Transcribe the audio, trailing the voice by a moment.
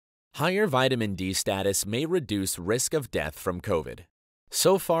Higher vitamin D status may reduce risk of death from COVID.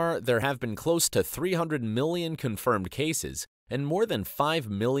 So far, there have been close to 300 million confirmed cases and more than 5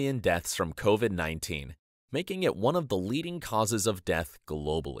 million deaths from COVID-19, making it one of the leading causes of death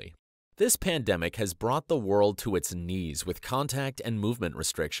globally. This pandemic has brought the world to its knees with contact and movement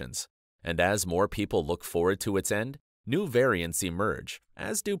restrictions. And as more people look forward to its end, new variants emerge,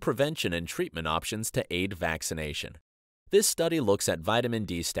 as do prevention and treatment options to aid vaccination. This study looks at vitamin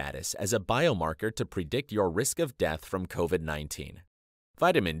D status as a biomarker to predict your risk of death from COVID-19.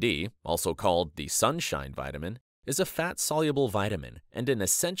 Vitamin D, also called the sunshine vitamin, is a fat-soluble vitamin and an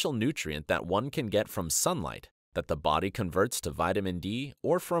essential nutrient that one can get from sunlight that the body converts to vitamin D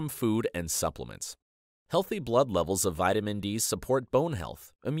or from food and supplements. Healthy blood levels of vitamin D support bone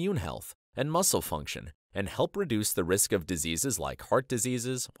health, immune health, and muscle function, and help reduce the risk of diseases like heart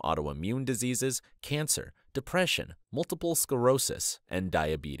diseases, autoimmune diseases, cancer, depression, multiple sclerosis, and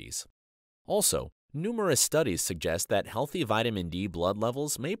diabetes. Also, numerous studies suggest that healthy vitamin D blood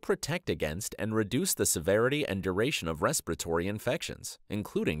levels may protect against and reduce the severity and duration of respiratory infections,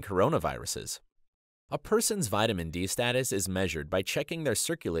 including coronaviruses. A person's vitamin D status is measured by checking their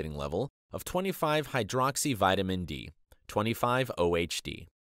circulating level of 25-hydroxyvitamin D, 25-OHD.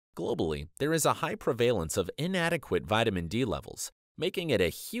 Globally, there is a high prevalence of inadequate vitamin D levels, making it a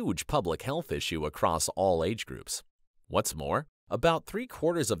huge public health issue across all age groups. What's more, about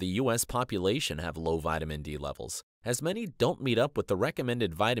 3/4 of the U.S. population have low vitamin D levels, as many don't meet up with the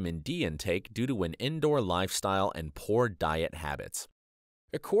recommended vitamin D intake due to an indoor lifestyle and poor diet habits.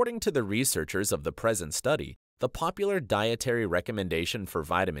 According to the researchers of the present study, the popular dietary recommendation for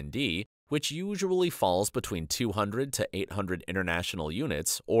vitamin D, which usually falls between 200 to 800 international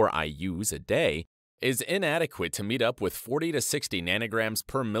units, or IUs, a day, is inadequate to meet up with 40 to 60 nanograms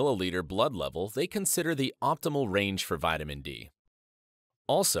per milliliter blood level they consider the optimal range for vitamin D.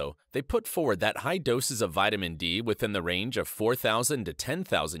 Also, they put forward that high doses of vitamin D within the range of 4,000 to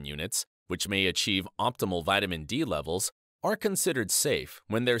 10,000 units, which may achieve optimal vitamin D levels, are considered safe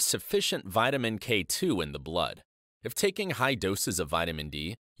when there's sufficient vitamin K2 in the blood. If taking high doses of vitamin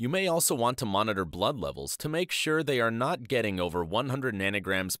D, you may also want to monitor blood levels to make sure they are not getting over 100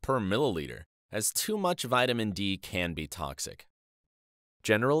 nanograms per milliliter, as too much vitamin D can be toxic.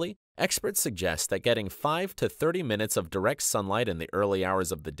 Generally, experts suggest that getting 5 to 30 minutes of direct sunlight in the early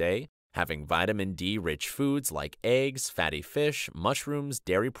hours of the day, having vitamin D-rich foods like eggs, fatty fish, mushrooms,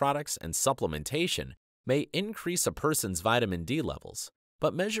 dairy products, and supplementation may increase a person's vitamin D levels.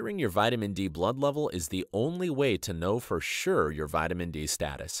 But measuring your vitamin D blood level is the only way to know for sure your vitamin D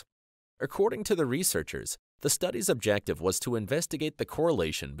status. According to the researchers, the study's objective was to investigate the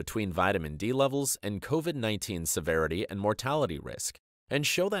correlation between vitamin D levels and COVID-19 severity and mortality risk, and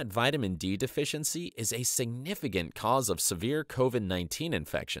show that vitamin D deficiency is a significant cause of severe COVID-19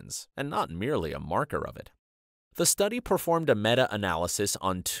 infections, and not merely a marker of it. The study performed a meta-analysis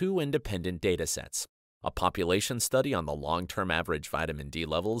on 2 independent datasets: a population study on the long-term average vitamin D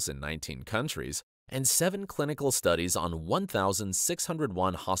levels in 19 countries, and 7 clinical studies on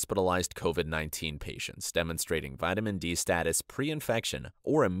 1,601 hospitalized COVID-19 patients demonstrating vitamin D status pre-infection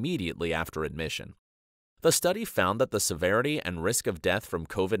or immediately after admission. The study found that the severity and risk of death from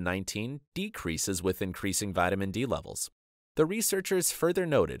COVID-19 decreases with increasing vitamin D levels. The researchers further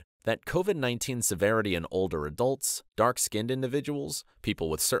noted that COVID-19 severity in older adults, dark-skinned individuals, people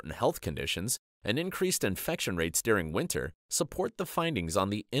with certain health conditions, and increased infection rates during winter support the findings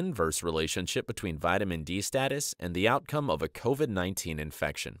on the inverse relationship between vitamin D status and the outcome of a COVID-19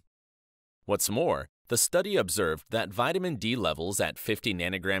 infection. What's more, the study observed that vitamin D levels at 50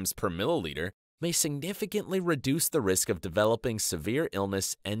 nanograms per milliliter may significantly reduce the risk of developing severe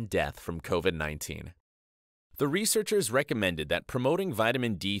illness and death from COVID-19. The researchers recommended that promoting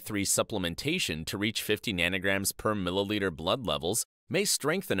vitamin D3 supplementation to reach 50 nanograms per milliliter blood levels may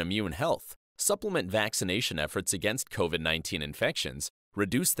strengthen immune health, supplement vaccination efforts against COVID-19 infections,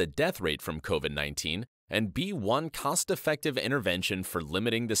 reduce the death rate from COVID-19, and be one cost-effective intervention for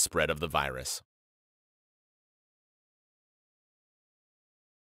limiting the spread of the virus.